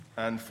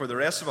And for the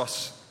rest of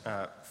us,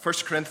 1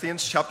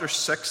 Corinthians chapter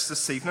 6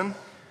 this evening.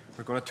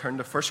 We're going to turn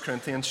to 1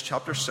 Corinthians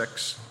chapter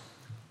 6.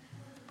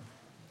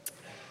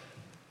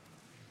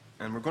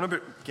 And we're going to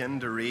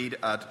begin to read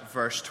at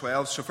verse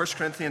 12. So 1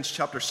 Corinthians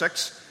chapter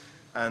 6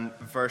 and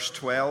verse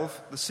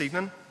 12 this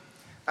evening.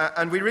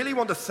 And we really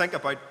want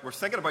to we're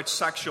thinking about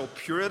sexual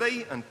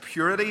purity and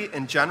purity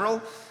in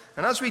general.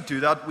 And as we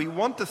do that, we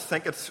want to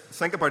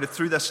think about it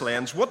through this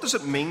lens. What does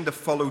it mean to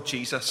follow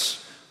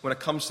Jesus when it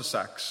comes to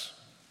sex?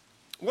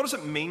 What does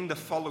it mean to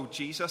follow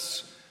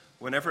Jesus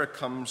whenever it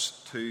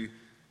comes to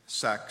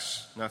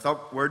sex? Now, if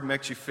that word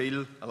makes you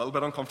feel a little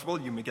bit uncomfortable,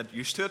 you may get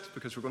used to it,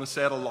 because we're going to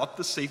say it a lot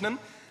this evening.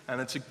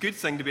 And it's a good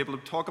thing to be able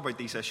to talk about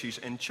these issues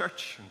in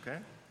church. Okay?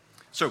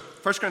 So,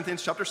 1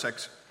 Corinthians chapter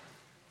 6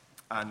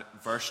 and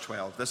verse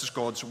 12. This is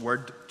God's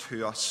word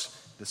to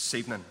us this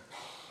evening.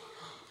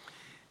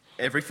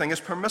 Everything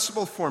is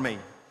permissible for me,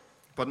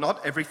 but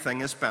not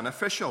everything is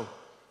beneficial.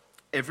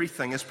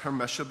 Everything is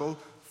permissible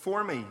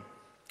for me,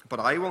 but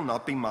I will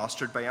not be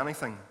mastered by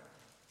anything.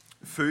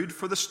 Food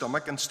for the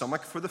stomach and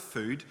stomach for the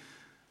food,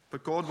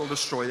 but God will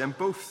destroy them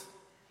both.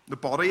 The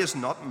body is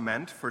not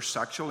meant for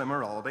sexual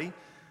immorality,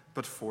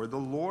 but for the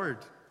Lord,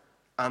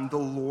 and the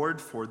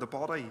Lord for the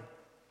body.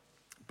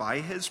 By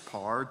his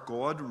power,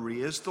 God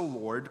raised the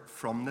Lord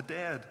from the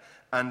dead,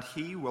 and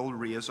he will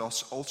raise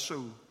us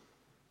also.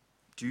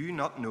 Do you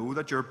not know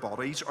that your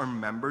bodies are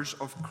members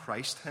of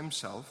Christ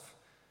himself?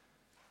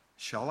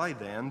 Shall I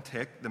then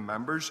take the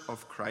members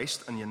of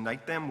Christ and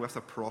unite them with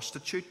a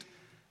prostitute?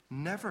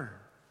 Never.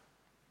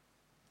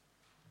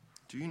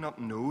 Do you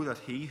not know that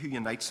he who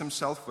unites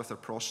himself with a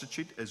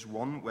prostitute is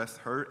one with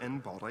her in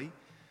body?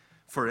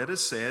 For it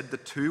is said, the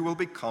two will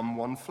become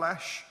one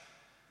flesh.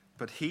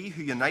 But he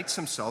who unites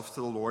himself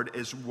to the Lord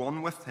is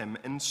one with him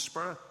in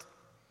spirit.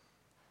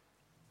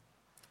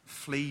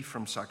 Flee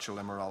from sexual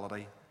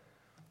immorality.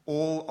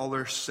 All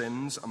other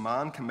sins a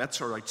man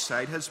commits are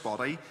outside his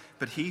body,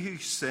 but he who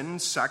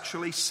sins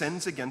sexually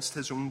sins against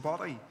his own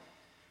body.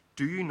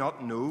 Do you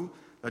not know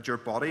that your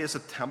body is a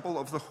temple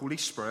of the Holy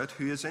Spirit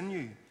who is in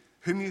you,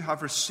 whom you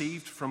have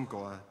received from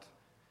God?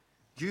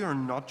 You are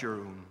not your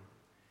own.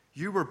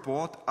 You were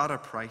bought at a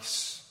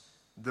price.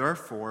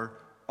 Therefore,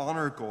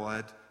 honor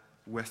God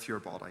with your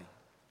body.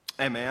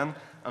 Amen.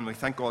 And we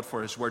thank God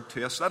for his word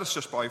to us. Let us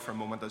just bow for a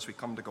moment as we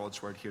come to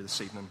God's word here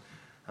this evening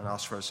and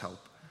ask for his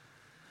help.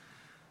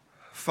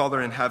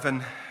 Father in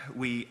heaven,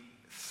 we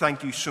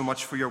thank you so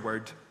much for your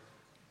word.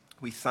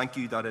 We thank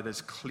you that it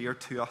is clear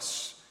to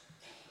us.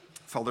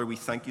 Father, we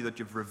thank you that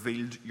you've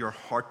revealed your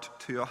heart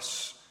to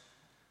us.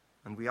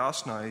 And we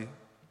ask now,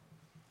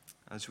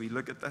 as we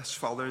look at this,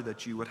 Father,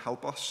 that you would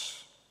help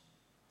us.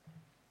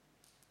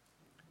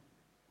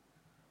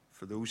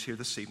 For those here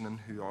this evening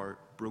who are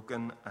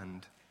broken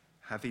and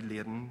heavy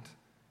laden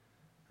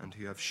and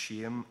who have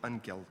shame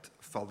and guilt,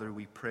 Father,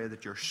 we pray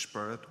that your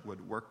Spirit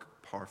would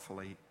work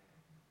powerfully.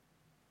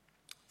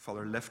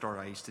 Father, lift our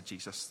eyes to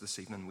Jesus this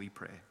evening, we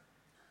pray.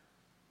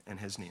 In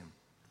his name,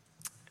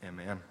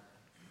 amen.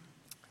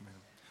 Amen.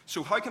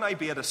 So how can I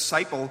be a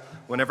disciple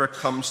whenever it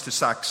comes to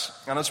sex?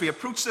 And as we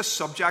approach this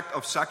subject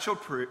of sexual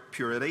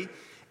purity,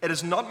 it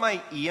is not my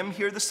aim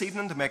here this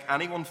evening to make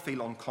anyone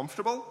feel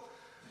uncomfortable,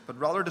 but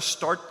rather to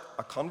start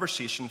a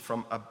conversation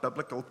from a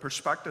biblical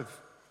perspective.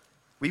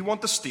 We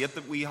want to state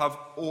that we have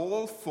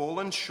all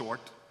fallen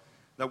short,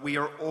 that we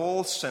are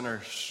all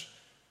sinners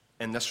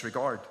in this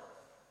regard.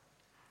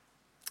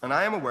 And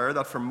I am aware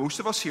that for most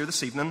of us here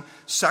this evening,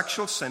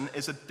 sexual sin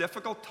is a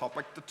difficult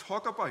topic to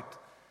talk about.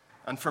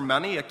 And for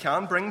many, it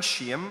can bring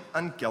shame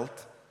and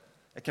guilt.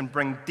 It can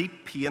bring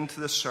deep pain to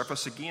the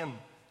surface again.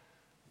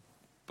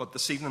 But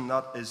this evening,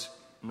 that is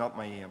not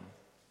my aim.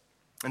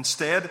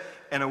 Instead,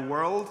 in a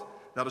world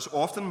that is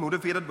often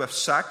motivated with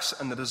sex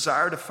and the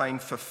desire to find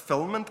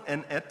fulfillment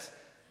in it,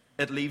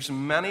 it leaves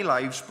many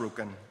lives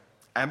broken,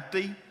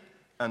 empty,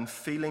 and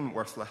feeling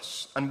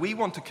worthless. And we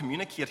want to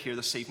communicate here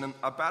this evening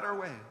a better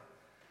way.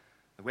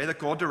 The way that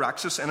God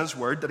directs us in his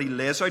word, that he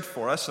lays out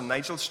for us. And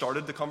Nigel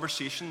started the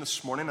conversation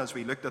this morning as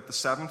we looked at the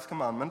seventh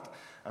commandment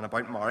and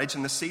about marriage.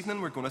 And this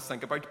evening we're going to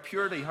think about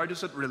purity. How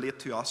does it relate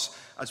to us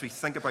as we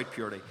think about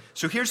purity?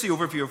 So here's the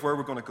overview of where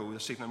we're going to go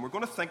this evening. We're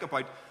going to think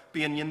about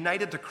being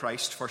united to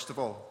Christ, first of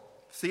all.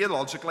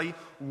 Theologically,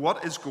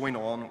 what is going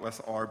on with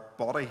our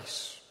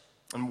bodies?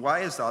 And why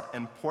is that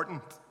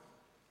important?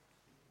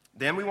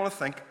 Then we want to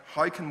think,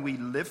 how can we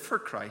live for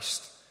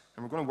Christ?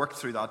 And we're going to work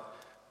through that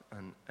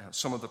and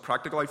some of the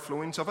practical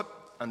outflowings of it.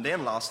 And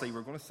then lastly,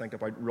 we're going to think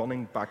about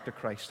running back to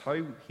Christ,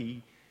 how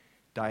he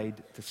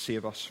died to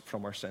save us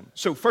from our sin.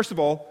 So first of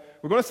all,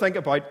 we're going to think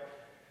about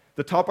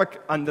the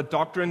topic and the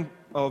doctrine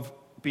of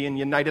being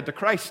united to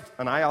Christ.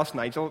 And I asked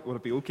Nigel, would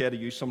it be okay to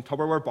use some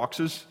Tupperware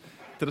boxes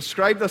to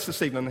describe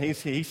this evening?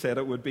 He said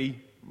it would be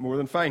more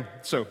than fine.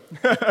 So,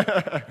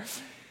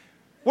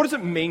 what does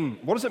it mean?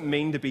 What does it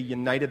mean to be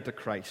united to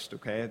Christ?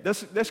 Okay,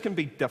 this can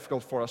be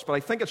difficult for us, but I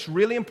think it's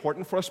really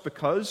important for us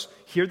because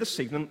here this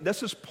evening,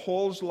 this is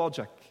Paul's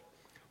logic.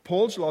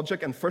 Paul's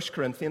logic in 1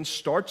 Corinthians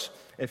starts,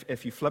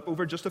 if you flip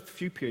over just a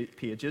few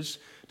pages,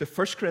 to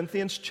 1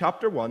 Corinthians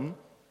chapter 1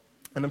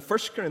 And in 1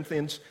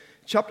 Corinthians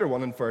chapter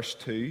 1 and verse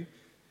 2,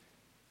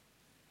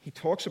 he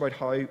talks about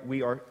how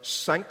we are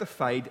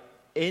sanctified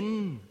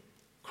in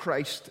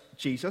Christ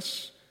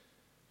Jesus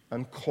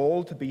and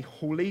called to be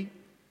holy.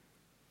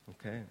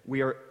 Okay,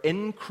 we are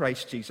in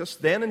Christ Jesus.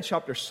 Then in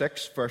chapter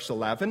 6, verse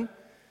 11,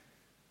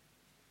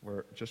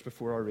 where just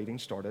before our reading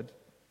started,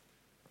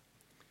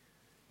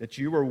 that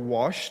you were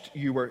washed,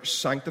 you were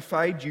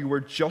sanctified, you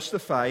were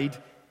justified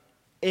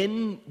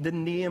in the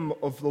name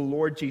of the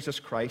Lord Jesus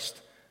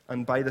Christ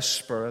and by the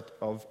Spirit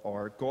of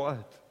our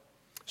God.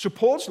 So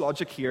Paul's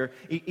logic here,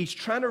 he's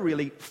trying to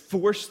really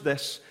force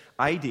this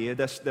idea,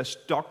 this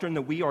doctrine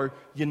that we are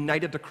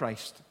united to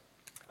Christ.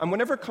 And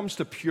whenever it comes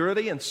to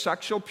purity and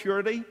sexual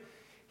purity,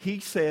 he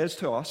says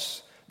to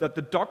us that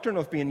the doctrine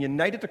of being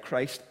united to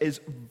Christ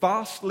is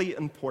vastly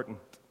important.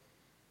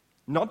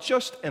 Not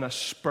just in a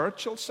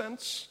spiritual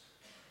sense,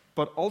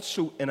 but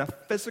also in a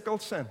physical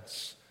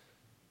sense.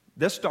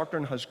 This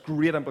doctrine has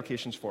great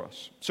implications for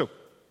us. So,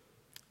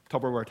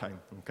 Tupperware time,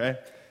 okay?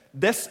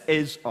 This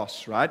is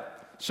us, right?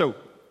 So,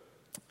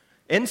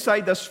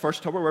 inside this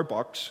first Tupperware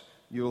box,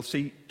 you will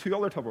see two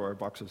other Tupperware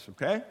boxes,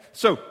 okay?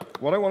 So,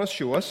 what I want to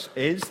show us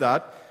is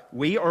that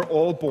we are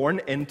all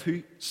born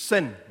into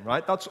sin,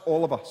 right? That's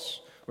all of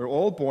us. We're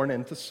all born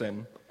into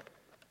sin.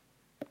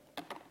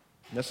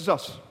 This is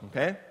us,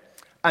 okay?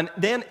 And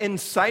then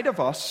inside of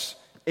us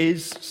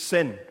is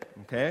sin,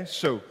 okay?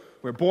 So,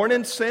 we're born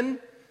in sin,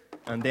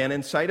 and then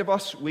inside of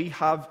us we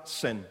have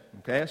sin,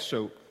 okay?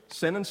 So,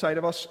 sin inside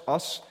of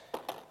us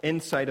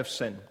inside of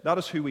sin. That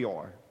is who we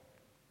are.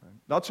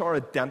 That's our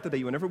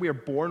identity. Whenever we are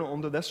born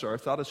onto this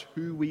earth, that is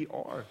who we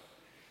are.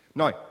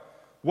 Now,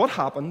 what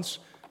happens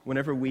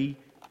whenever we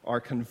are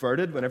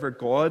converted, whenever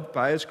God,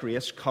 by His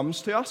grace,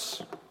 comes to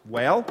us?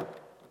 Well,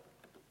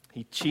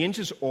 He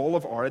changes all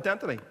of our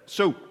identity.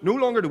 So, no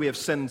longer do we have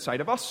sin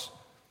inside of us,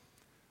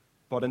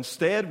 but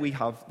instead we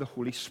have the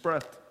Holy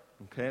Spirit.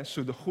 Okay?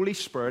 So the Holy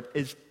Spirit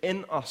is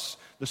in us,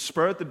 the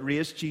Spirit that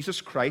raised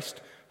Jesus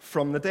Christ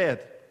from the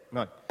dead.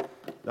 Now,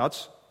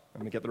 let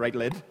me get the right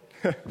lid.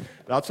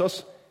 That's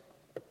us.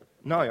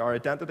 Now, our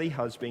identity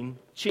has been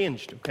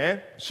changed,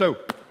 okay? So,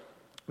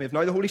 we have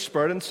now the Holy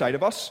Spirit inside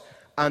of us,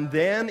 and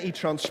then He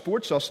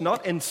transports us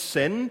not in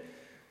sin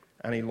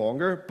any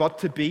longer, but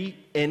to be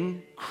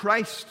in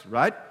Christ,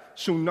 right?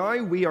 So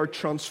now we are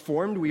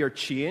transformed, we are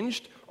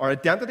changed, our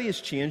identity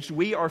is changed,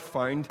 we are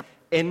found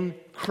in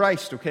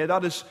Christ, okay?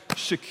 That is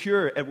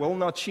secure, it will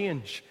not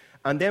change.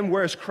 And then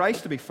where is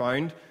Christ to be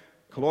found?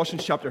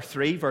 Colossians chapter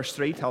 3, verse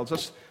 3 tells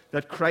us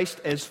that Christ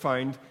is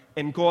found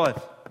in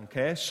God.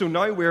 Okay? So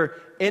now we're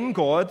in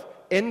God,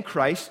 in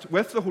Christ,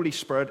 with the Holy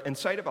Spirit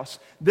inside of us.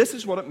 This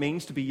is what it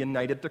means to be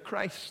united to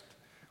Christ.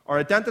 Our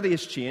identity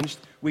is changed.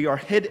 We are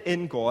hid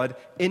in God,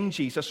 in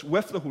Jesus,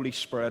 with the Holy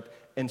Spirit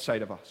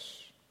inside of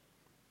us.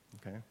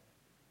 Okay?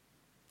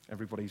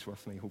 Everybody's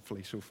with me,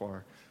 hopefully, so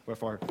far,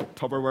 with our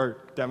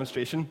Tupperware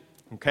demonstration.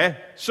 Okay?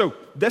 So,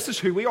 this is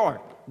who we are.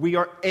 We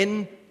are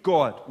in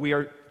God. We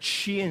are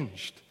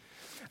changed.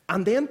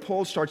 And then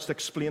Paul starts to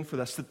explain for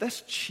this that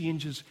this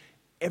changes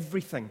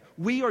everything.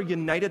 We are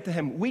united to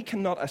Him. We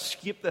cannot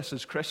escape this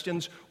as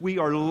Christians. We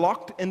are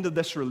locked into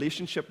this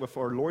relationship with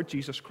our Lord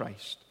Jesus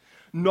Christ.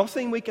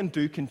 Nothing we can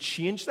do can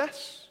change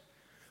this.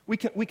 We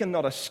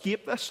cannot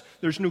escape this.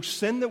 There's no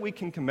sin that we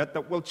can commit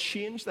that will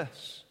change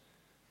this.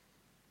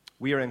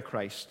 We are in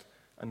Christ,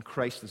 and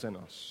Christ is in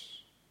us.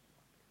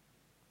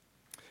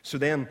 So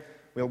then,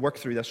 we'll work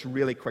through this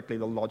really quickly,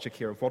 the logic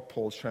here of what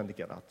Paul's trying to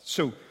get at.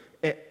 So,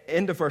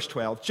 into verse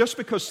 12, just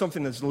because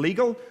something is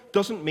legal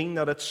doesn't mean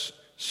that it's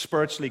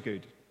spiritually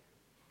good.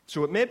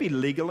 So it may be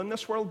legal in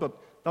this world, but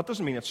that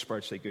doesn't mean it's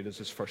spiritually good, is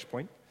his first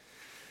point.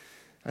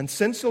 And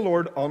since the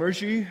Lord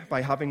honors you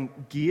by having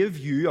gave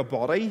you a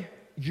body,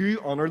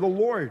 you honor the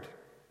Lord,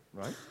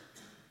 right?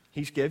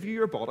 He's gave you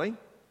your body.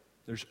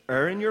 There's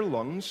air in your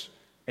lungs.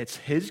 It's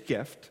His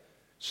gift,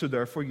 so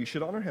therefore you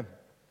should honor Him.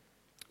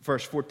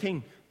 Verse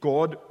 14,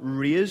 God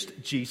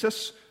raised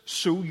Jesus,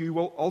 so you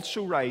will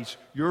also rise.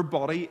 Your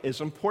body is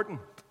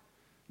important.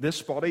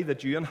 This body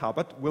that you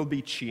inhabit will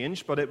be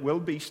changed, but it will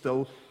be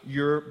still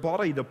your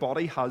body. The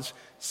body has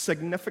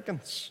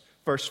significance.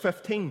 Verse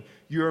 15,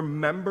 you're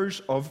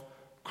members of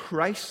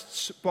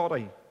Christ's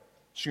body.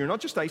 So you're not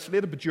just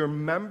isolated, but you're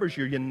members.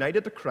 You're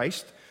united to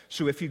Christ.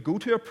 So if you go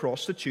to a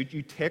prostitute,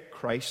 you take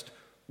Christ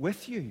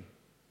with you.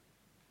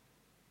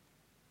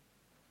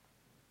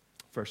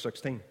 Verse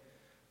 16,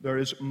 there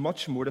is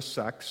much more to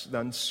sex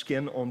than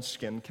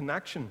skin-on-skin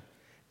connection.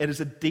 It is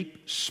a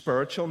deep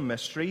spiritual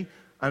mystery,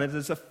 and it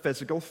is a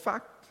physical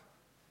fact.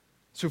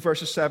 So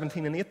verses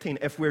 17 and 18,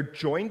 if we're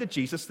joined to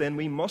Jesus, then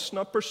we must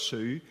not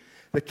pursue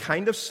the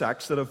kind of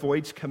sex that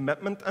avoids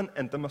commitment and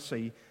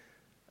intimacy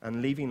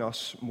and leaving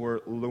us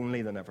more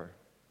lonely than ever.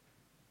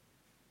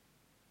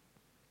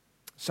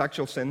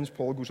 Sexual sins,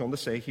 Paul goes on to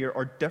say here,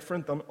 are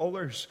different than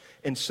others.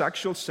 In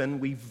sexual sin,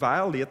 we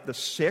violate the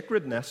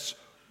sacredness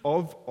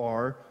of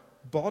our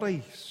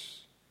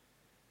bodies.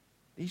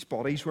 These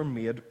bodies were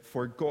made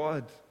for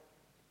God.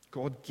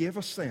 God gave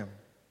us them.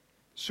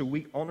 So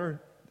we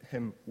honor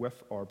Him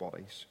with our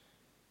bodies.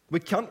 We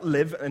can't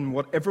live in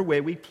whatever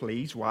way we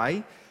please.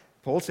 Why?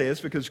 Paul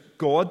says, because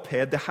God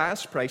paid the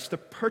highest price to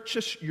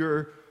purchase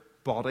your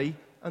body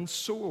and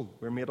soul.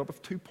 We're made up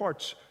of two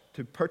parts,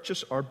 to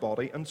purchase our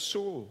body and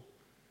soul.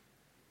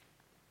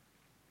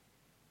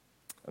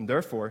 And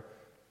therefore,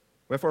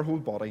 with our whole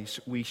bodies,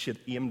 we should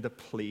aim to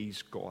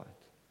please God.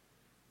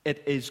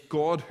 It is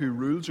God who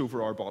rules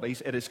over our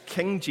bodies. It is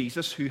King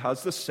Jesus who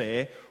has the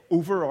say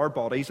over our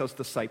bodies as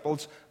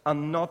disciples,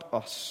 and not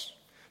us.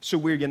 So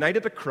we're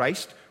united to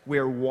Christ,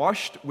 we're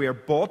washed, we're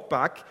bought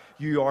back,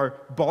 you are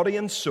body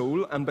and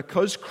soul, and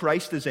because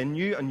Christ is in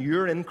you and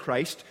you're in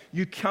Christ,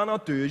 you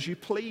cannot do as you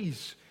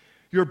please.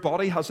 Your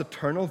body has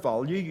eternal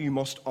value. You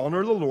must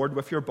honor the Lord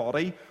with your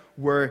body.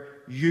 Where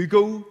you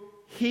go,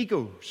 He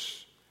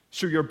goes.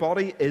 So your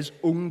body is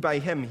owned by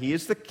Him. He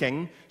is the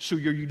King, so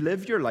you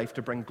live your life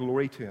to bring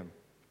glory to Him.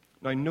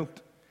 Now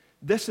note,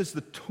 this is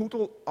the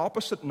total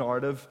opposite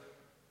narrative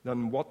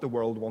than what the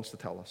world wants to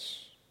tell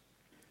us.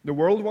 The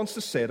world wants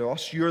to say to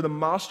us, you're the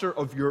master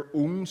of your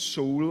own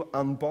soul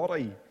and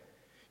body.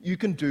 You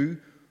can do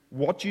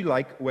what you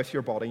like with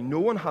your body. No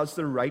one has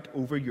the right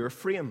over your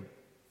frame.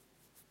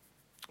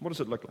 What does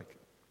it look like?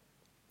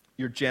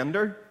 Your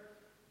gender,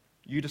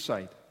 you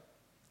decide.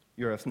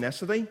 Your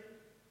ethnicity,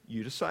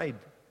 you decide.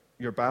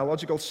 Your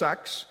biological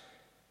sex,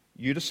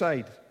 you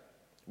decide.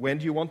 When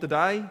do you want to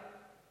die?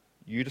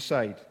 You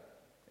decide.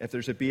 If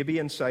there's a baby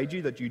inside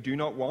you that you do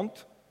not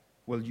want,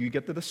 will you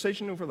get the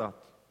decision over that?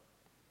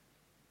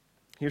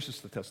 Here's a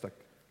statistic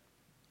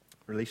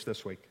released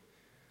this week.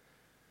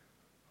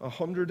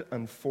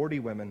 140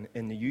 women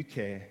in the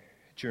UK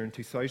during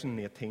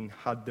 2018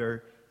 had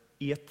their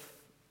 8th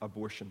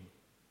abortion.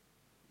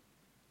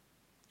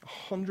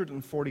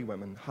 140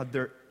 women had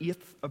their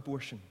 8th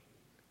abortion.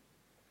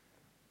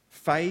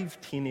 5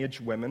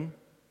 teenage women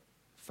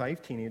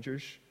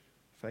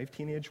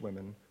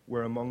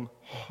were among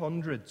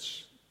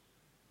hundreds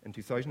in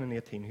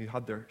 2018 who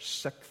had their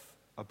 6th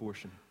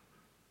abortion.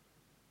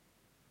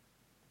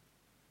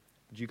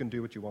 But you can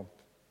do what you want.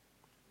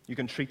 You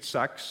can treat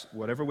sex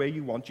whatever way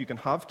you want. You can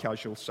have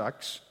casual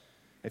sex.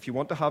 If you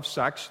want to have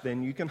sex,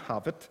 then you can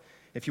have it.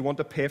 If you want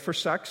to pay for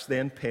sex,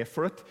 then pay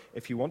for it.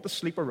 If you want to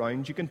sleep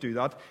around, you can do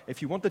that.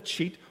 If you want to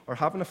cheat or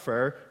have an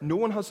affair, no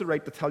one has the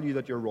right to tell you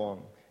that you're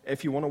wrong.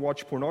 If you want to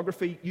watch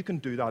pornography, you can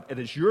do that. It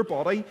is your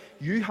body.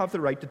 You have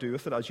the right to do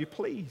with it as you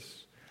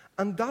please.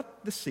 And that,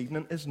 this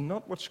evening, is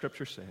not what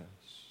Scripture says.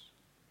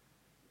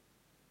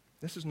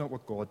 This is not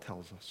what God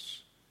tells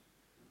us.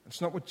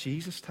 It's not what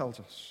Jesus tells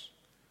us.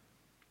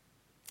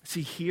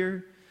 See,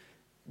 here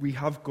we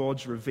have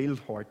God's revealed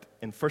heart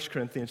in 1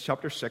 Corinthians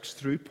chapter 6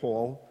 through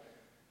Paul,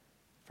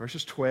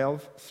 verses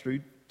 12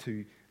 through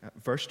to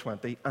verse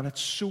 20. And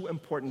it's so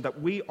important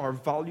that we are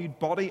valued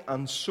body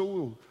and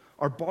soul.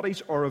 Our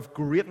bodies are of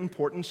great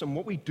importance, and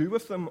what we do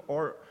with them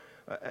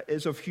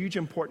is of huge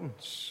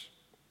importance.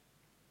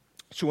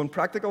 So in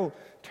practical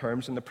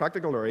terms, in the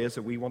practical areas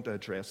that we want to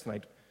address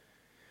tonight,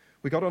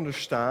 we've got to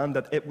understand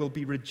that it will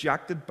be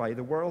rejected by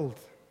the world.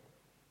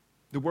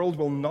 The world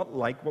will not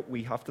like what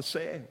we have to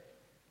say.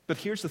 But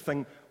here's the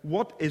thing,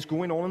 what is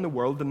going on in the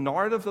world, the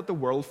narrative that the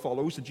world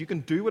follows, that you can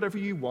do whatever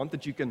you want,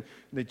 that you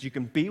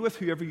can be with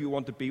whoever you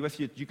want to be with,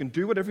 you can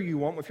do whatever you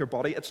want with your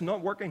body, it's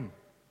not working.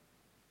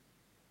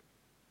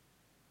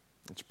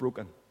 It's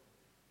broken.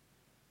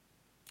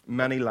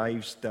 Many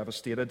lives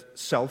devastated,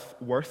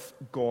 self-worth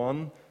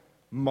gone,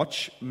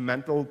 much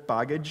mental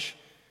baggage,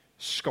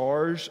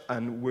 scars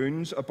and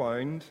wounds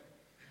abound.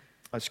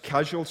 As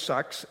casual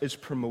sex is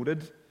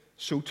promoted,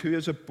 so too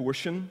is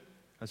abortion,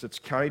 as it's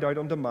carried out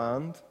on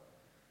demand,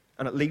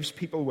 and it leaves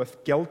people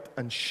with guilt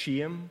and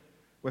shame,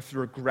 with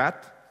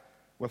regret,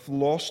 with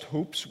lost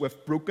hopes,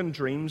 with broken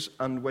dreams,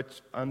 and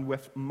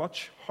with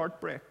much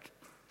heartbreak.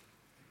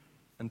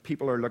 And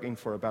people are looking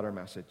for a better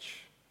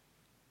message.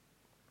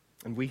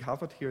 And we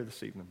have it here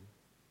this evening.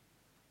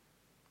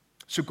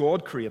 So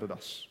God created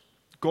us.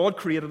 God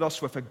created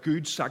us with a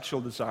good sexual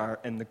desire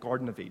in the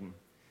Garden of Eden.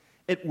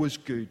 It was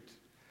good.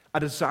 A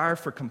desire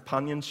for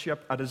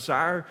companionship, a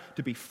desire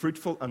to be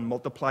fruitful and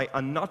multiply,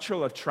 a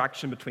natural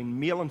attraction between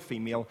male and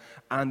female,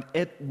 and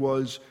it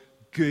was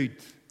good.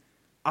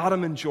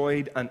 Adam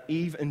enjoyed and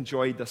Eve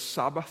enjoyed the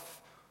Sabbath,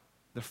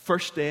 the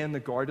first day in the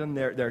garden,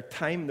 their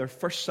time, their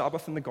first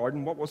Sabbath in the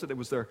garden. What was it? It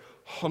was their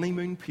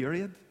honeymoon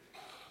period.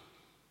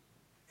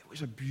 It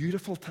was a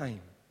beautiful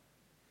time.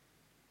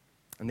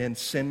 And then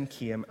sin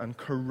came and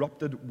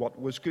corrupted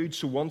what was good.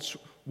 So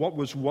what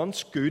was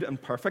once good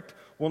and perfect,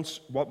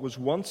 what was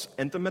once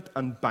intimate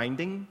and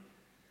binding,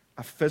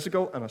 a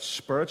physical and a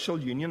spiritual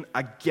union,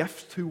 a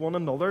gift to one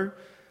another,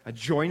 a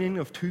joining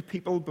of two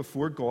people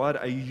before God,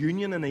 a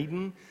union in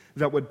Eden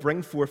that would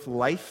bring forth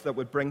life, that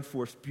would bring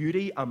forth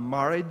beauty, a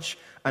marriage,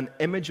 an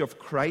image of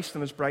Christ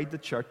and His bride, the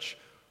church,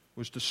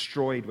 was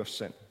destroyed with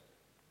sin.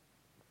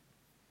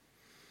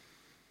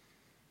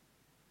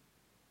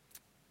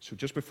 So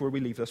just before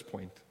we leave this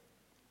point,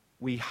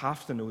 we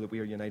have to know that we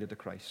are united to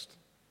Christ.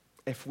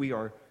 If we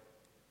are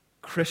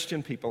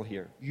Christian people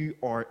here, you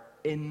are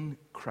in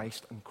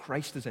Christ and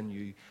Christ is in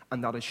you.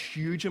 And that is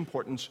huge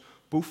importance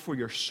both for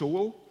your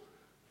soul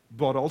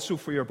but also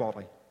for your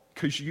body,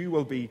 because you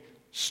will be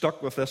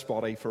stuck with this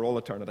body for all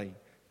eternity.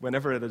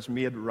 Whenever it is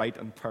made right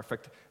and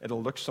perfect,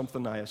 it'll look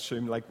something, I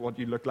assume, like what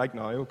you look like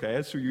now,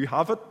 okay? So you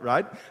have it,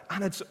 right?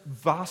 And it's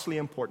vastly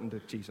important to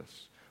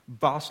Jesus,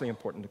 vastly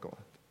important to God.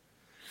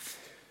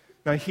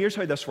 Now, here's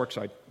how this works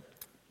out.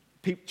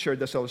 Pete shared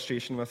this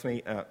illustration with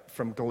me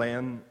from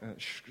Glenn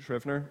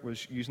Scrivener,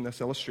 was using this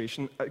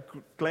illustration.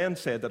 Glenn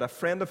said that a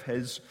friend of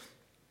his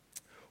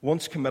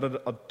once committed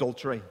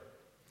adultery.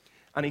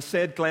 And he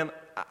said, Glenn,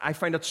 I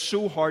find it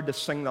so hard to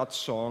sing that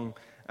song,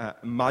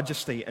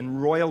 Majesty, in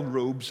royal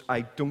robes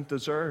I don't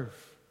deserve.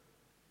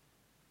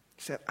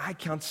 He said, I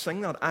can't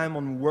sing that. I am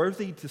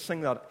unworthy to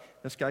sing that.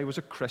 This guy was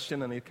a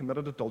Christian and he had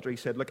committed adultery. He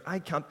said, look, I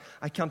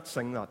can't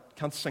sing that.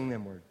 Can't sing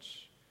them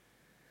words.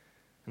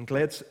 And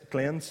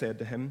Glenn said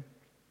to him,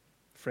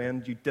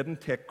 friend, you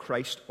didn't take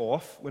Christ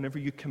off whenever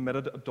you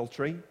committed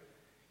adultery.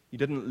 You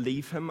didn't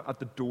leave him at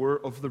the door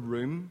of the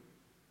room,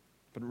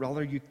 but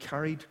rather you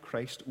carried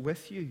Christ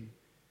with you.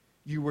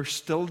 You were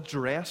still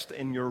dressed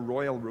in your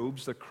royal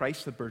robes that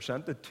Christ had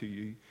presented to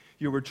you.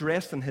 You were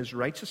dressed in his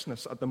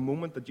righteousness at the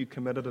moment that you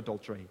committed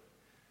adultery.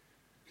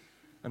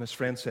 And his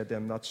friend said to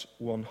him, that's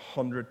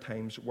 100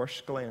 times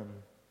worse, Glenn.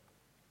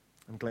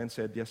 And Glenn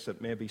said, yes,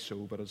 it may be so,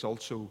 but it's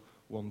also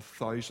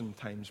 1,000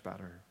 times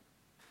better.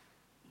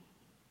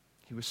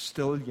 He was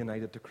still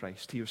united to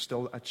Christ. He was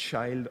still a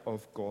child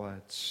of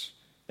God's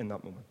in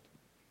that moment.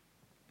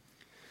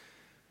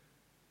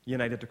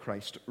 United to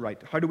Christ,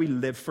 right? How do we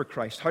live for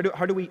Christ? How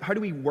do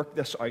we work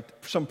this out?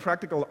 Some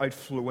practical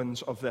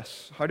outflowings of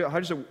this. How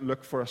does it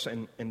look for us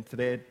in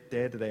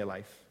day-to-day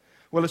life?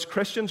 Well, as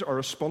Christians, our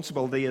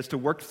responsibility is to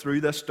work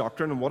through this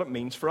doctrine and what it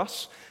means for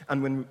us.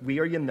 And when we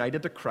are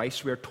united to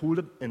Christ, we are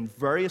told in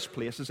various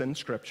places in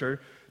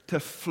Scripture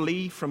to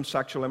flee from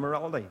sexual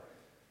immorality.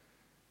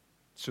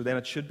 So then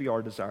it should be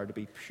our desire to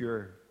be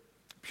pure.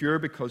 Pure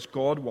because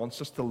God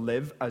wants us to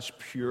live as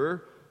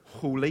pure,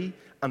 holy,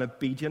 and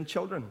obedient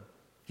children.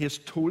 He has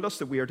told us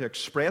that we are to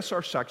express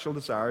our sexual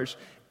desires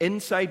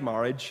inside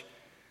marriage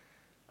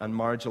and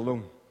marriage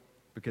alone,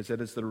 because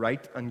it is the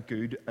right and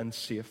good and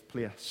safe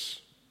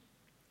place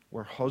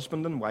where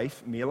husband and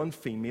wife, male and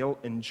female,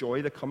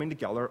 enjoy the coming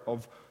together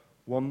of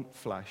one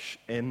flesh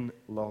in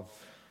love.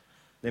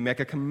 They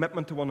make a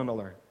commitment to one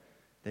another.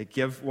 They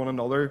give one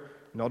another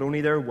not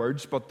only their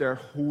words, but their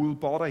whole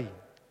body,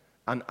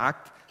 an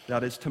act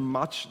that is to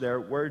match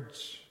their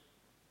words.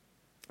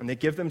 And they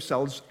give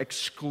themselves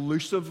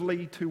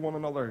exclusively to one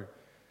another,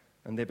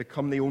 and they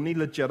become the only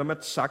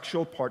legitimate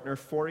sexual partner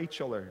for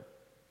each other.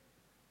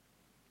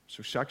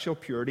 So sexual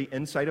purity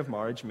inside of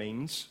marriage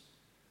means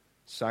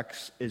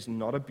sex is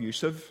not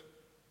abusive.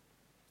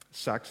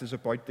 Sex is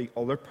about the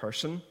other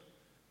person.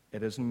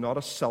 It is not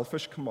a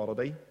selfish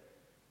commodity.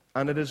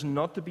 And it is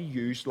not to be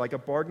used like a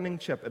bargaining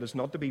chip. It is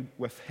not to be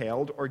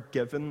withheld or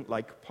given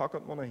like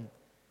pocket money.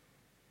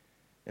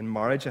 In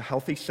marriage, a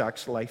healthy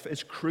sex life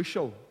is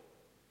crucial.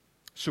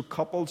 So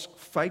couples,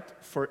 fight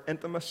for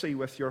intimacy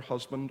with your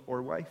husband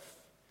or wife.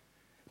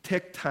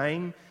 Take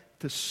time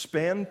to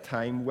spend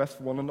time with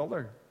one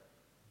another.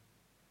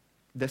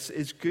 This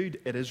is good.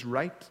 It is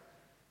right.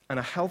 And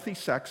a healthy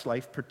sex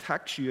life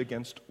protects you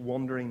against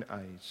wandering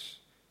eyes.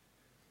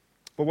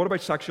 But what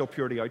about sexual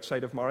purity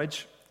outside of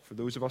marriage? For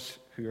those of us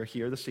who are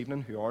here this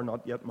evening who are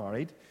not yet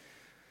married.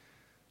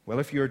 Well,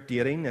 if you're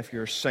dating, if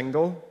you're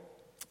single,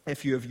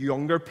 if you have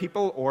younger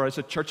people, or as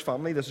a church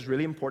family, this is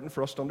really important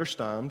for us to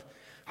understand.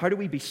 How do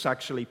we be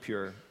sexually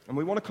pure? And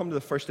we want to come to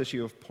the first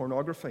issue of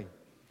pornography.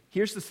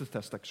 Here's the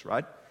statistics,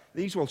 right?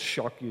 These will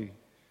shock you.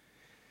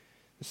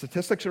 The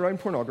statistics around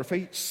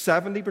pornography: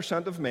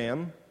 70% of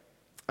men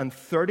and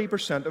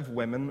 30% of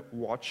women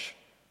watch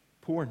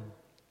porn.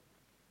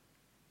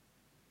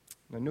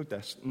 Now note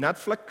this.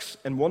 Netflix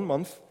in 1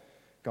 month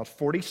got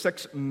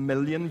 46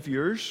 million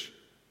viewers.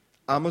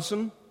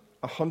 Amazon,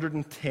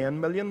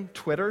 110 million.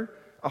 Twitter,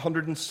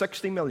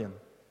 160 million.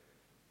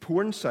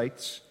 Porn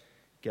sites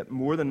get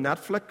more than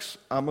Netflix,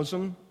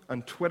 Amazon,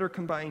 and Twitter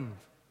combined,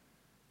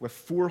 with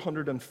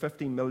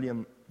 450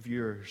 million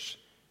viewers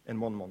in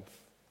 1 month.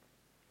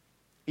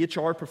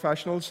 HR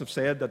professionals have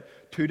said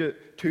that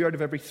 2 out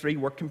of every 3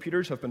 work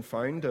computers have been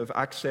found to have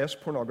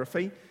accessed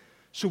pornography.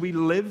 So we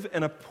live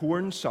in a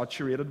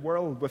porn-saturated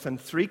world. Within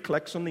 3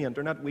 clicks on the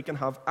internet, we can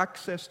have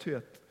access to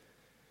it.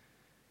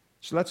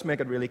 So let's make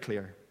it really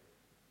clear.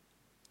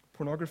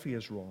 Pornography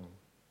is wrong.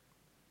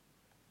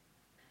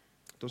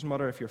 It doesn't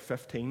matter if you're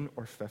 15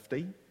 or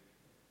 50,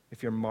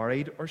 if you're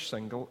married or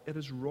single, it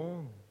is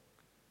wrong.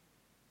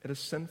 It is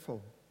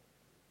sinful.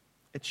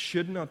 It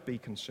should not be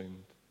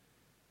consumed.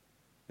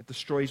 It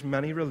destroys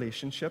many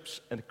relationships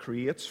and it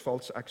creates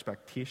false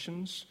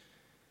expectations.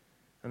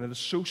 And it is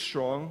so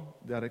strong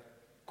that it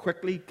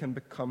quickly can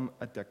become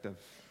addictive.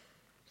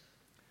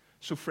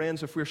 So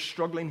friends, if we're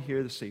struggling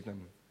here this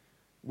evening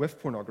with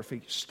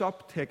pornography,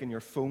 stop taking your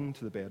phone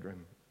to the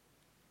bedroom.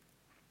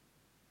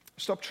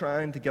 Stop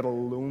trying to get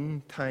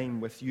alone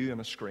time with you on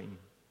a screen.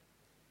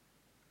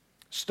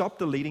 Stop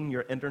deleting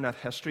your internet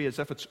history as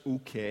if it's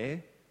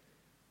okay.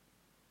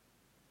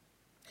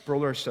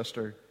 Brother or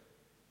sister,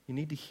 you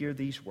need to hear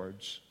these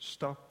words.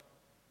 Stop.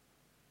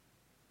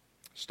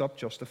 Stop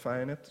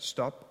justifying it.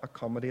 Stop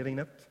accommodating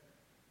it.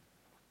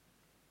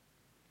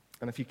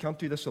 And if you can't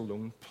do this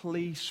alone,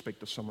 please speak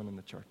to someone in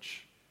the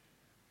church.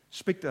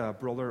 Speak to a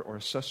brother or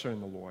a sister in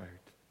the Lord.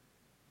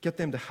 Get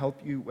them to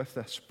help you with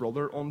this,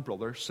 brother on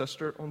brother,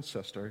 sister on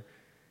sister.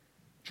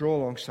 Draw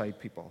alongside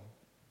people.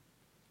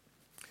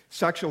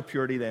 Sexual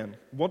purity then.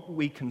 What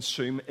we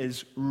consume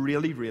is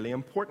really, really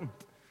important.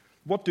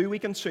 What do we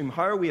consume?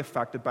 How are we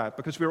affected by it?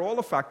 Because we're all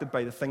affected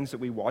by the things that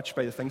we watch,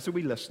 by the things that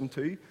we listen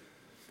to.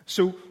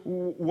 So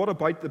what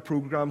about the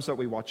programs that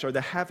we watch? Are they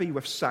heavy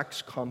with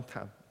sex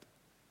content?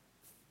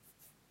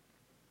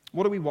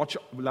 What do we watch?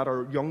 Let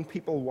our young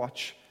people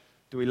watch?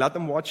 Do we let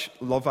them watch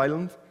Love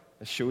Island,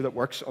 a show that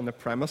works on the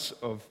premise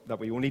of that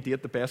we only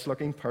date the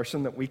best-looking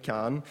person that we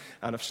can,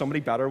 and if somebody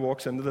better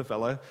walks into the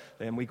villa,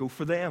 then we go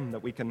for them,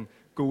 that we can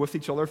go with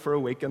each other for a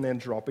week and then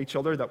drop each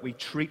other, that we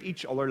treat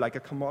each other like a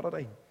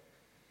commodity?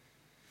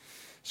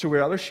 So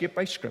we're either shaped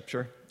by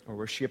Scripture or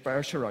we're shaped by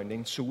our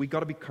surroundings, so we've got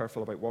to be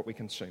careful about what we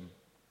consume.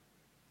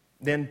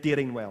 Then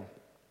dating well.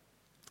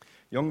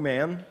 Young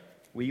men,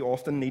 we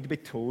often need to be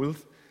told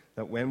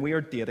that when we are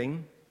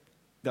dating,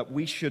 that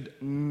we should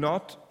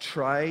not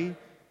try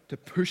to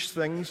push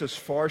things as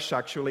far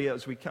sexually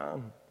as we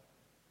can.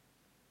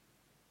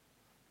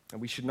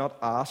 And we should not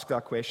ask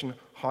that question,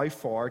 how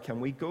far can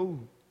we go?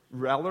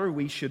 Rather,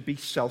 we should be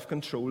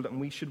self-controlled and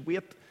we should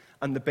wait.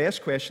 And the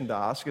best question to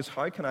ask is,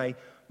 how can I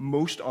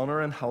most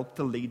honor and help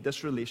to lead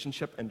this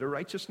relationship into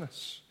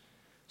righteousness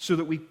so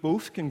that we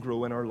both can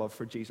grow in our love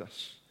for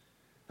Jesus?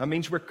 That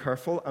means we're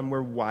careful and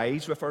we're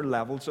wise with our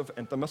levels of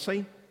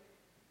intimacy.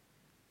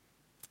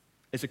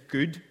 Is it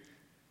good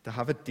to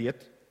have a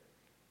date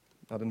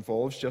that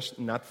involves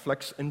just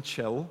Netflix and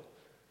chill,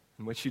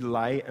 in which you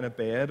lie in a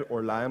bed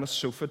or lie on a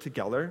sofa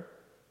together?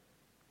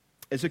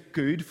 Is it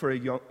good for a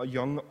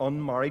young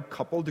unmarried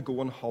couple to go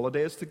on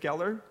holidays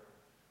together?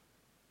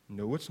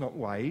 No, it's not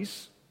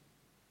wise.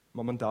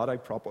 Mum and Dad, I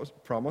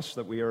promise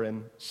that we are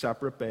in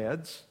separate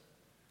beds.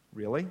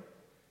 Really?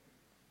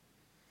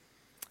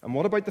 And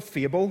what about the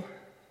fable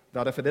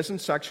that if it isn't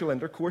sexual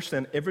intercourse,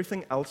 then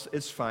everything else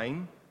is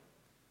fine?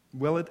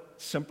 Well, it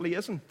simply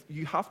isn't.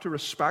 You have to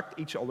respect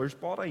each other's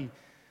body.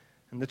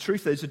 And the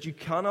truth is that you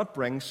cannot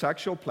bring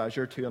sexual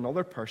pleasure to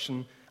another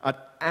person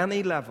at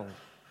any level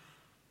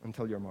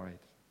until you're married.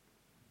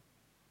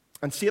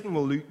 And Satan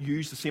will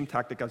use the same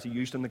tactic as he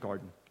used in the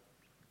garden.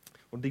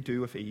 What did he do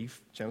with Eve?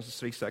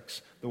 Genesis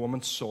 3:6. The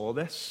woman saw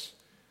this.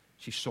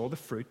 She saw the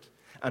fruit.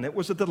 And it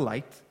was a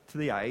delight to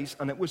the eyes,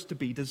 and it was to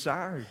be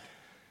desired.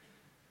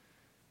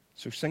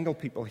 So single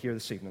people here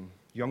this evening,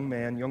 young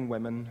men, young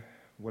women,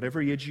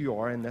 whatever age you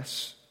are in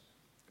this,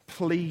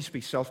 please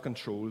be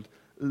self-controlled.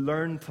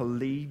 Learn to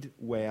lead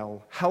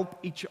well. Help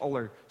each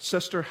other.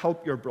 Sister,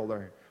 help your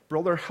brother.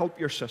 Brother, help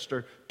your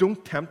sister.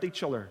 Don't tempt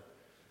each other.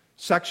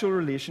 Sexual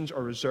relations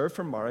are reserved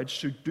for marriage,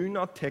 so do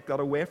not take that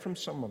away from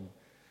someone.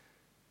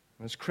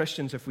 And as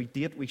Christians, if we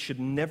date, we should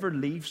never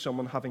leave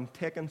someone having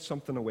taken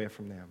something away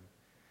from them.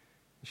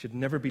 They should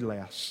never be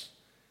less.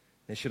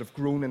 They should have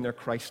grown in their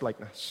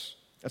Christ-likeness.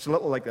 It's a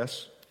little like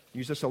this.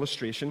 Use this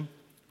illustration.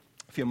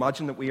 If you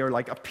imagine that we are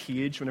like a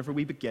page whenever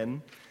we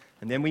begin,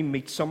 and then we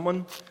meet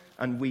someone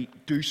and we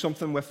do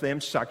something with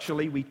them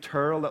sexually, we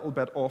tear a little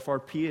bit off our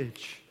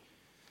page.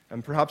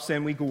 And perhaps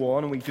then we go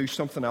on and we do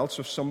something else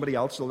with somebody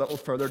else a little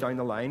further down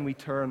the line. We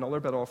tear another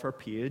bit off our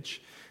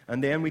page.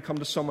 And then we come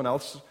to someone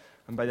else,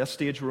 and by this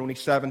stage we're only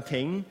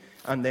 17,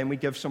 and then we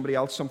give somebody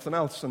else something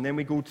else. And then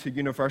we go to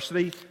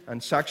university,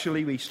 and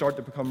sexually we start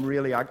to become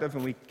really active,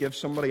 and we give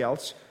somebody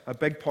else a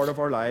big part of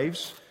our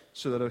lives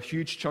so that a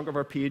huge chunk of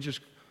our page is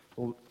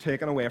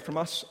taken away from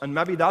us. And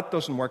maybe that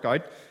doesn't work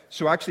out.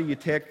 So actually you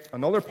take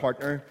another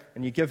partner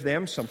and you give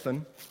them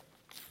something.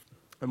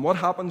 And what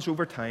happens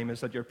over time is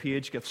that your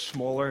page gets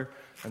smaller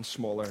and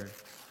smaller.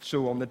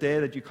 So on the day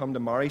that you come to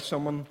marry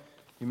someone,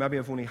 you maybe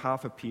have only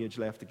half a page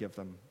left to give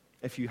them,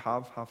 if you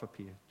have half a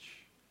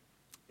page.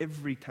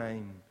 Every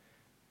time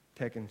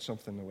taking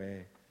something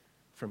away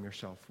from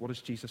yourself. What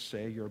does Jesus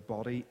say? Your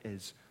body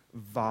is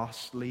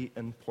vastly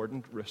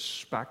important.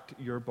 Respect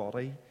your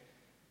body.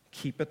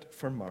 Keep it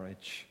for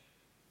marriage.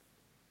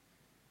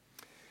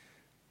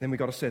 Then we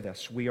got to say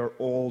this. We are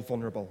all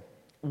vulnerable.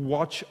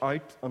 Watch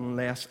out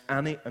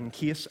in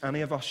case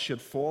any of us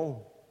should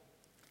fall.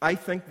 I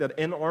think that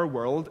in our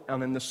world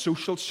and in the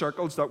social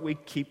circles that we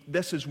keep,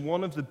 this is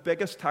one of the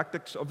biggest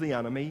tactics of the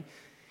enemy.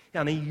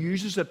 And he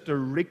uses it to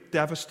wreak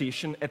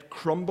devastation. It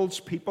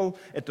crumbles people,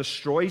 it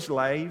destroys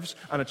lives,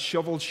 and it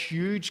shovels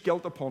huge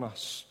guilt upon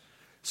us.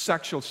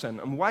 Sexual sin.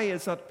 And why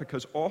is that?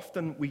 Because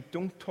often we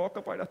don't talk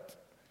about it.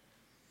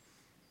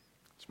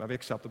 It's maybe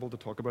acceptable to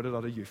talk about it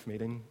at a youth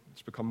meeting.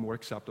 It's become more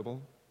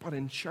acceptable. But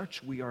in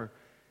church, we are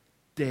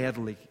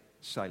deadly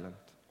silent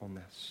on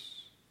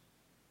this.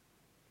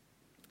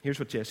 Here's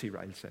what J.C.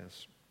 Ryle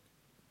says.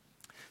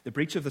 The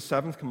breach of the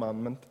seventh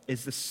commandment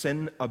is the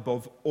sin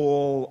above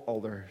all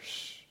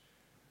others.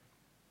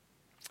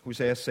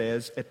 Hosea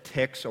says it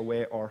takes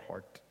away our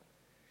heart.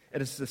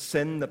 It is the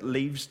sin that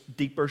leaves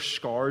deeper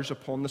scars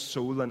upon the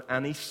soul than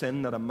any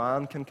sin that a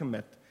man can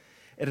commit.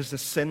 It is the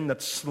sin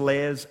that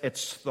slays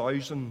its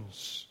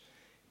thousands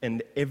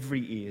in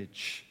every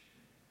age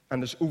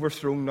and has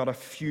overthrown not a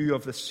few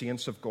of the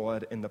saints of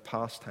God in the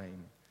past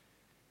time.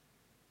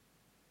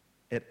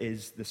 It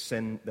is the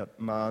sin that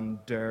man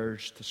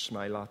dares to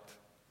smile at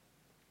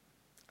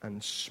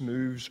and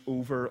smooths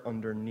over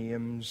under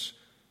names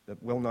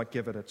that will not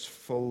give it its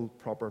full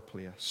proper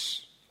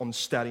place.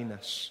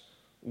 Unsteadiness,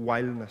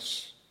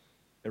 wildness,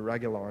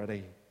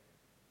 irregularity.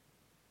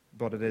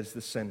 But it is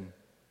the sin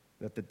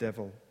that the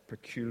devil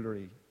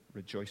peculiarly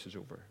rejoices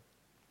over.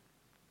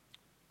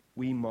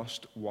 We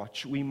must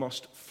watch. We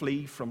must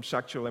flee from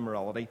sexual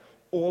immorality.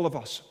 All of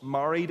us,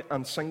 married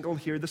and single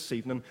here this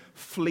evening,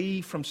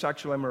 flee from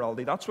sexual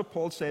immorality. That's what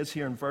Paul says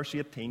here in verse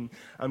 18,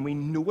 and we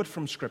know it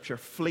from Scripture.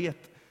 Flee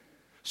it.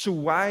 So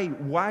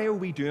why are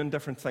we doing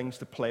different things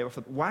to play with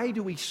it? Why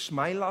do we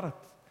smile at it?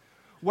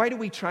 Why do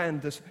we try and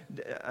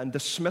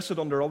dismiss it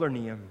under other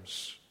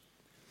names?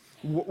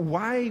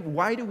 Why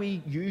do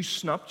we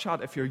use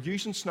Snapchat? If you're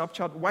using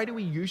Snapchat, why do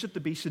we use it to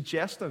be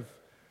suggestive?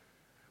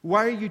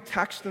 Why are you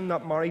texting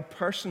that married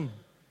person?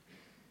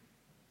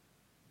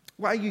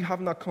 Why are you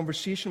having that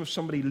conversation with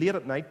somebody late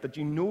at night that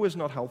you know is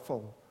not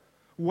helpful?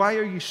 Why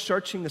are you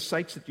searching the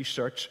sites that you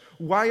search?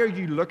 Why are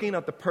you looking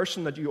at the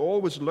person that you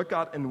always look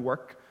at in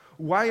work?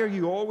 Why are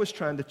you always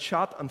trying to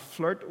chat and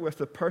flirt with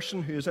the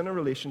person who is in a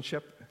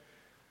relationship?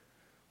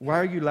 Why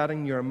are you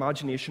letting your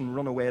imagination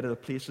run away to the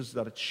places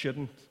that it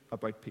shouldn't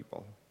about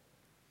people?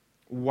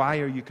 Why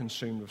are you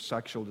consumed with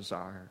sexual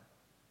desire?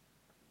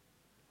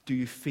 Do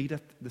you feed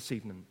it this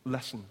evening?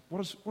 Listen, what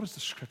does the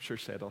Scripture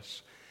say to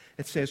us?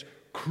 It says,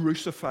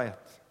 crucify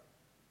it.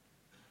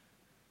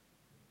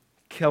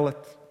 Kill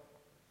it.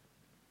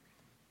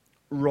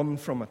 Run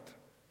from it.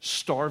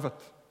 Starve it.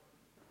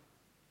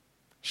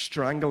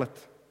 Strangle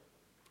it.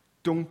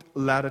 Don't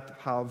let it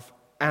have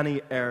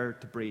any air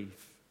to breathe.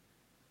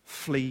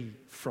 Flee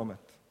from it.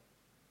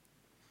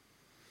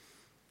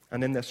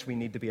 And in this, we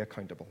need to be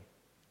accountable.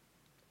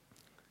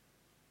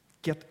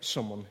 Get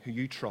someone who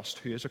you trust,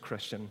 who is a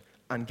Christian,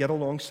 and get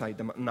alongside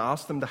them and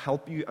ask them to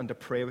help you and to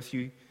pray with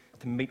you,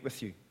 to meet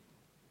with you.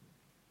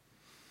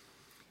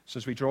 So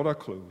as we draw to a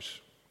close,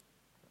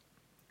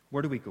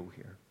 where do we go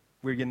here?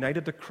 We're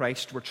united to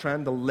Christ. We're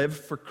trying to live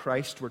for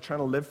Christ. We're trying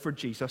to live for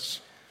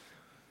Jesus.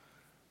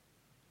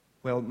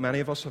 Well, many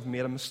of us have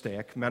made a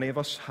mistake. Many of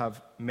us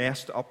have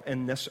messed up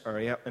in this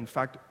area. In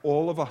fact,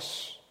 all of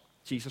us,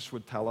 Jesus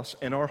would tell us,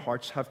 in our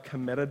hearts have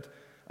committed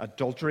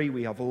adultery.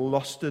 We have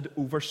lusted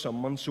over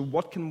someone. So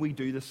what can we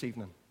do this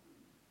evening?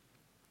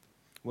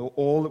 Well,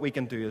 all that we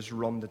can do is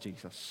run to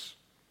Jesus.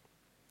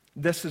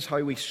 This is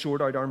how we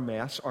sort out our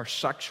mess, our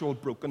sexual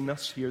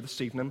brokenness here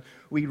this evening.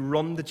 We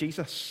run to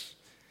Jesus.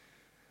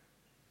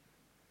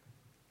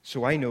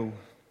 So I know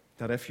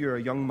that if you're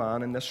a young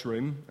man in this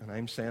room, and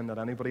I'm saying that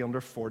anybody under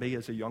 40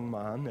 is a young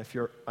man, if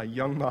you're a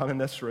young man in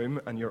this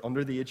room and you're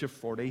under the age of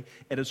 40,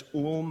 it is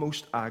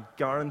almost a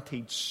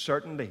guaranteed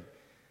certainty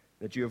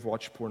that you have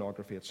watched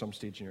pornography at some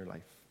stage in your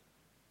life.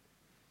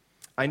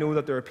 I know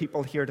that there are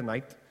people here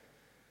tonight,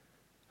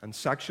 and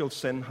sexual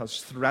sin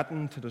has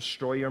threatened to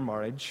destroy your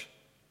marriage.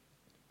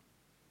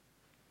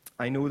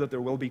 I know that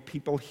there will be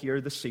people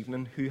here this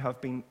evening who have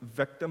been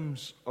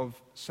victims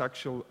of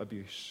sexual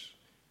abuse.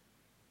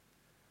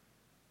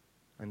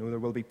 I know there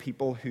will be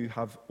people who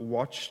have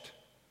watched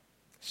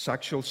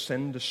sexual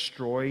sin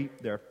destroy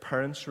their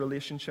parents'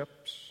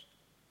 relationships.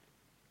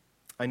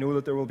 I know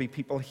that there will be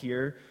people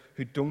here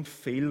who don't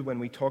feel, when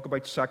we talk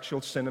about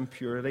sexual sin and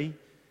purity,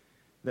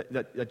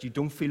 that you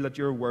don't feel that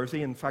you're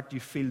worthy. In fact, you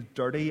feel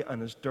dirty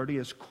and as dirty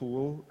as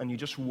coal, and you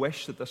just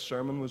wish that the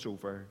sermon was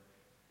over.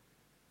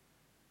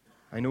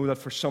 I know that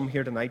for some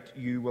here tonight,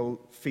 you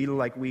will feel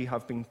like we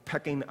have been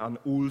picking an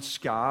old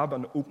scab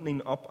and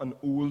opening up an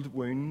old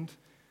wound.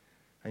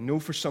 I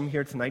know for some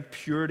here tonight,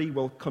 purity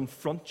will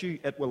confront you,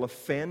 it will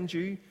offend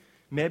you,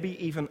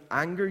 maybe even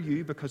anger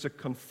you because it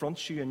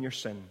confronts you in your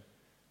sin.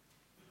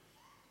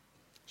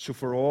 So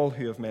for all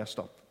who have messed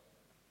up,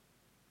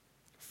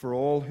 for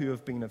all who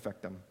have been a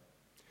victim,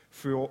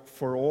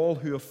 for all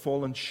who have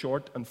fallen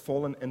short and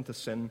fallen into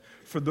sin,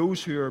 for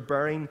those who are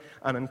bearing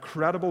an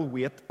incredible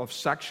weight of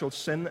sexual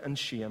sin and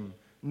shame,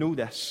 know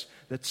this,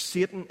 that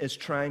Satan is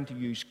trying to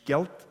use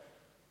guilt,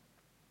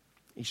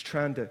 he's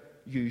trying to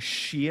use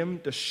shame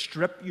to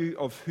strip you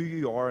of who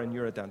you are and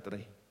your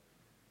identity.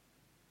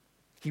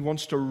 He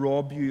wants to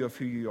rob you of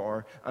who you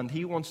are, and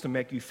he wants to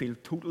make you feel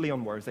totally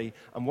unworthy.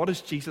 And what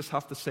does Jesus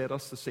have to say to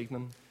us this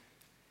evening?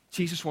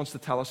 Jesus wants to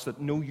tell us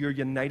that, no, you're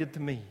united to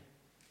me,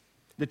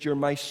 that you're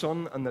my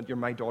son and that you're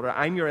my daughter.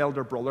 I'm your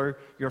elder brother.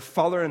 Your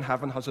Father in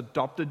heaven has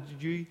adopted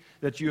you,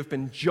 that you have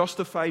been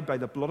justified by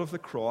the blood of the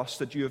cross,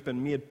 that you have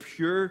been made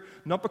pure,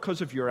 not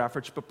because of your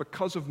efforts, but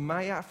because of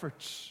my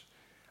efforts.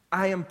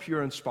 I am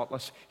pure and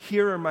spotless.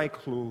 Here are my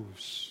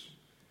clothes.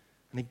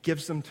 And he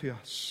gives them to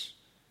us.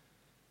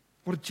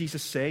 What did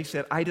Jesus say? He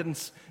said, I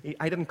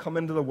didn't come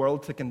into the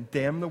world to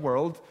condemn the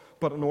world,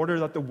 but in order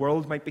that the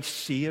world might be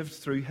saved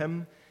through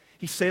him.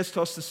 He says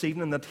to us this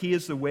evening that He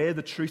is the way,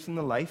 the truth, and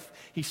the life.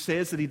 He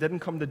says that He didn't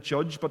come to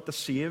judge but to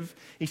save.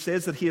 He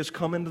says that He has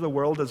come into the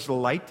world as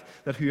light,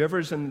 that whoever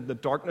is in the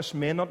darkness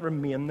may not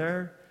remain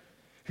there.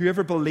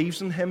 Whoever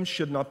believes in Him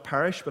should not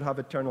perish but have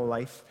eternal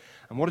life.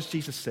 And what does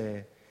Jesus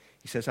say?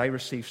 He says, I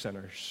receive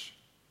sinners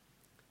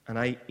and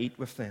I eat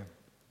with them.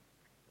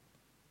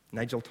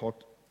 Nigel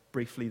talked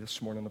briefly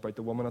this morning about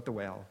the woman at the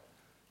well.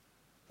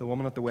 The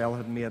woman at the well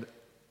had made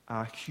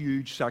a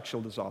huge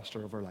sexual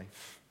disaster of her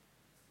life.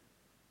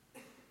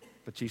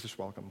 But Jesus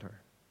welcomed her.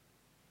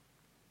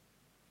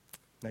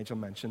 Nigel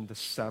mentioned the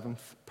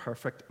seventh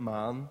perfect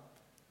man.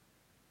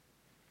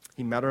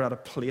 He met her at a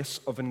place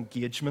of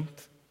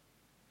engagement,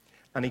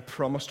 and He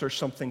promised her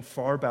something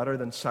far better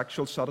than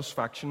sexual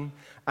satisfaction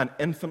and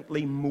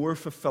infinitely more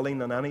fulfilling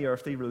than any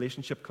earthly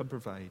relationship could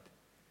provide.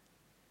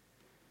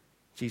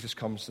 Jesus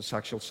comes to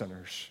sexual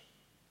sinners,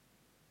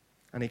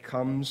 and He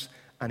comes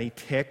and He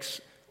takes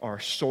our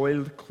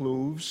soiled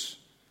clothes,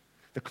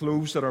 the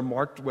clothes that are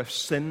marked with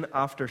sin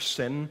after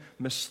sin,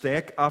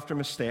 mistake after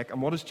mistake.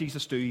 And what does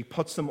Jesus do? He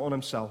puts them on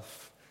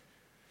Himself.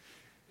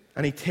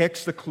 And He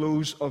takes the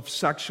clothes of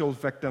sexual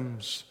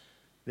victims,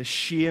 the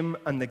shame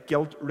and the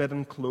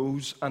guilt-ridden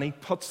clothes, and He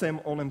puts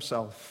them on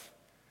Himself.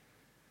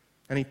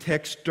 And He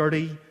takes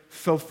dirty,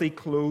 filthy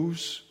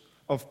clothes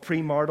of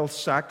premarital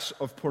sex,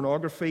 of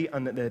pornography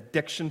and the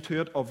addiction to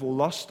it, of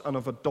lust and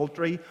of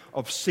adultery,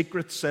 of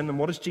secret sin. And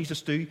what does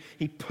Jesus do?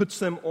 He puts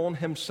them on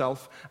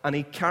Himself and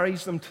He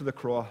carries them to the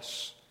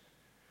cross.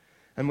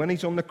 And when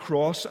He's on the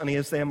cross and He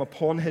has them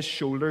upon His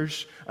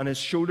shoulders, and His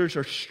shoulders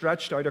are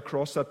stretched out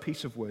across that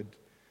piece of wood,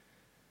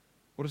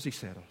 what does He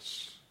say to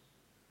us?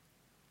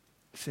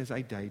 He says,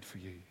 I died for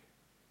you.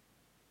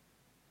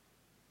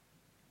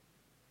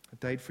 I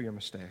died for your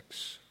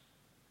mistakes,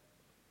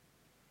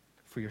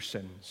 for your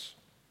sins.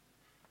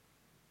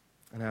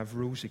 And I have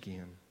rose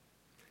again.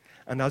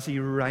 And as He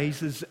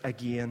rises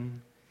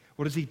again,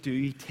 what does He do?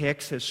 He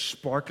takes His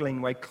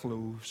sparkling white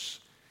clothes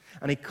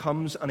and He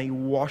comes and He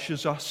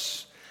washes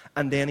us,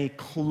 and then He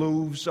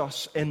clothes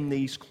us in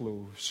these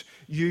clothes.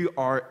 You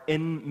are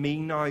in me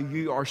now.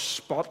 You are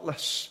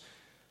spotless.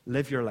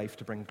 Live your life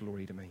to bring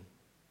glory to me.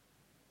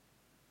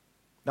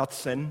 That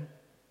sin,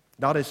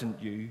 that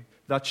isn't you.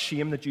 That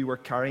shame that you were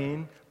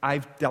carrying,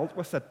 I've dealt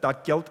with it.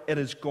 That guilt, it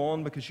is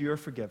gone because you're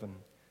forgiven.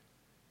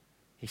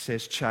 He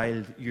says,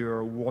 child,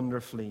 you're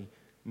wonderfully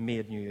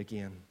made new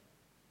again.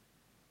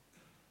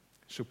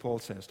 So Paul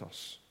says to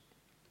us,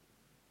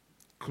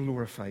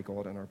 glorify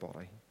God in our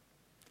body.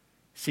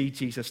 See,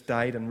 Jesus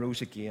died and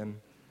rose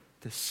again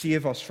to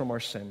save us from our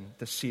sin,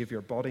 to save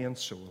your body and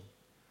soul.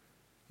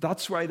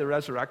 That's why the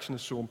resurrection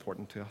is so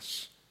important to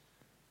us,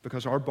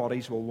 because our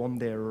bodies will one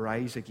day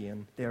rise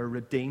again. They are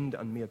redeemed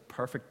and made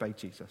perfect by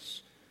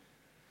Jesus.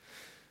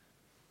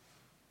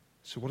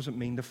 So what does it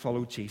mean to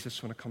follow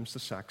Jesus when it comes to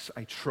sex?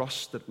 I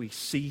trust that we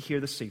see here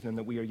this evening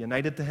that we are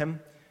united to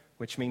Him,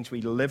 which means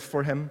we live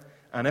for Him.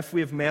 And if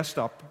we have messed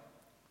up,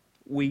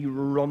 we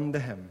run to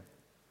Him,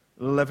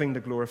 living to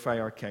glorify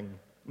our King.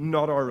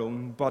 Not our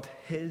own, but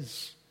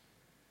His.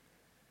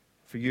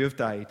 For you have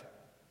died,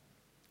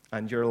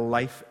 and your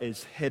life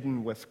is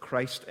hidden with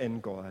Christ in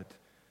God.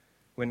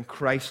 When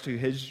Christ, who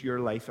is your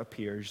life,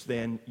 appears,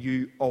 then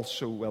you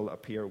also will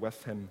appear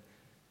with Him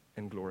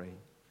in glory.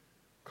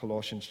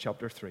 Colossians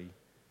chapter 3,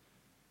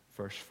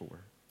 verse 4.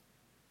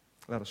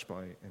 Let us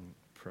bow in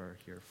prayer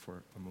here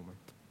for a moment.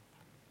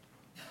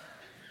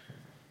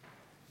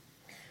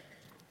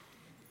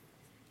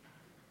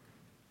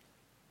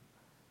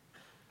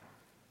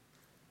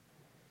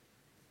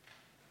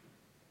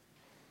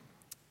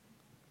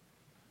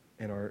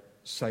 In our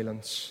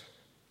silence,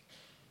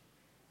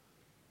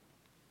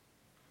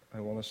 I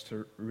want us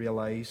to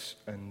realize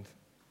and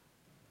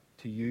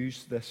to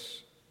use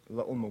this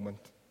little moment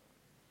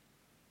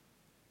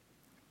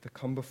to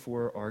come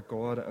before our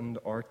God and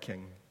our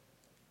King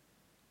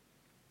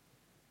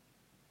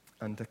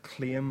and to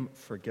claim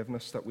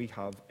forgiveness that we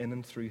have in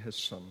and through His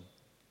Son.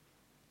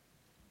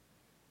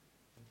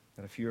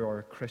 That if you are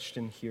a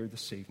Christian here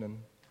this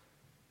evening,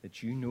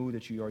 that you know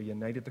that you are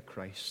united to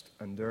Christ,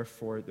 and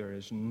therefore there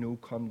is no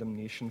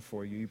condemnation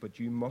for you, but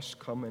you must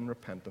come in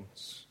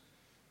repentance.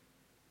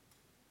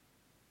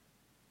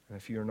 And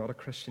if you are not a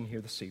Christian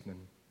here this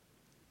evening,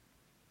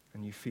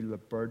 and you feel the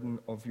burden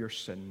of your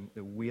sin,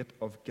 the weight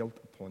of guilt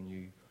upon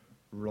you,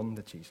 run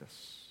to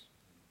Jesus.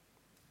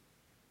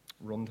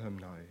 Run to Him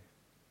now.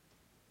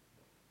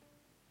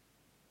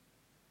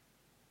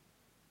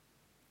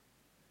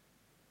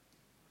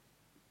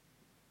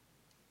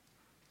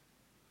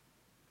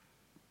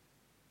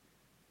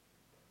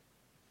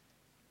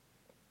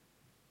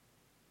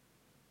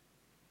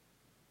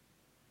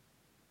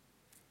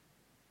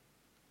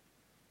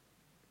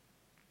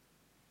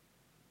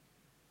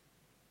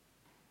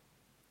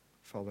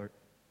 Father,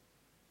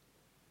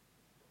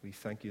 we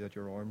thank you that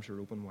your arms are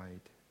open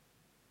wide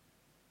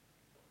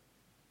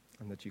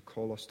and that you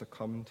call us to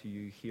come to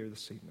you here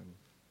this evening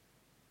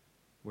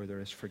where there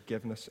is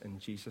forgiveness in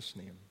Jesus'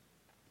 name.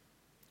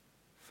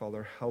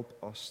 Father, help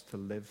us to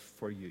live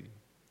for you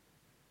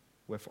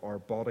with our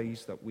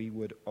bodies, that we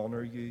would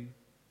honor you,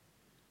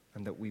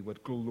 and that we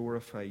would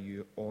glorify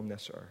you on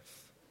this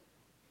earth,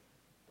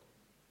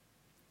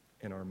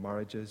 in our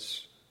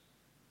marriages,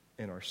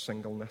 in our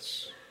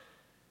singleness.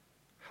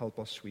 Help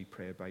us, we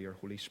pray, by your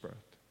Holy Spirit.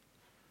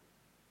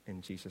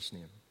 In Jesus'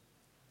 name.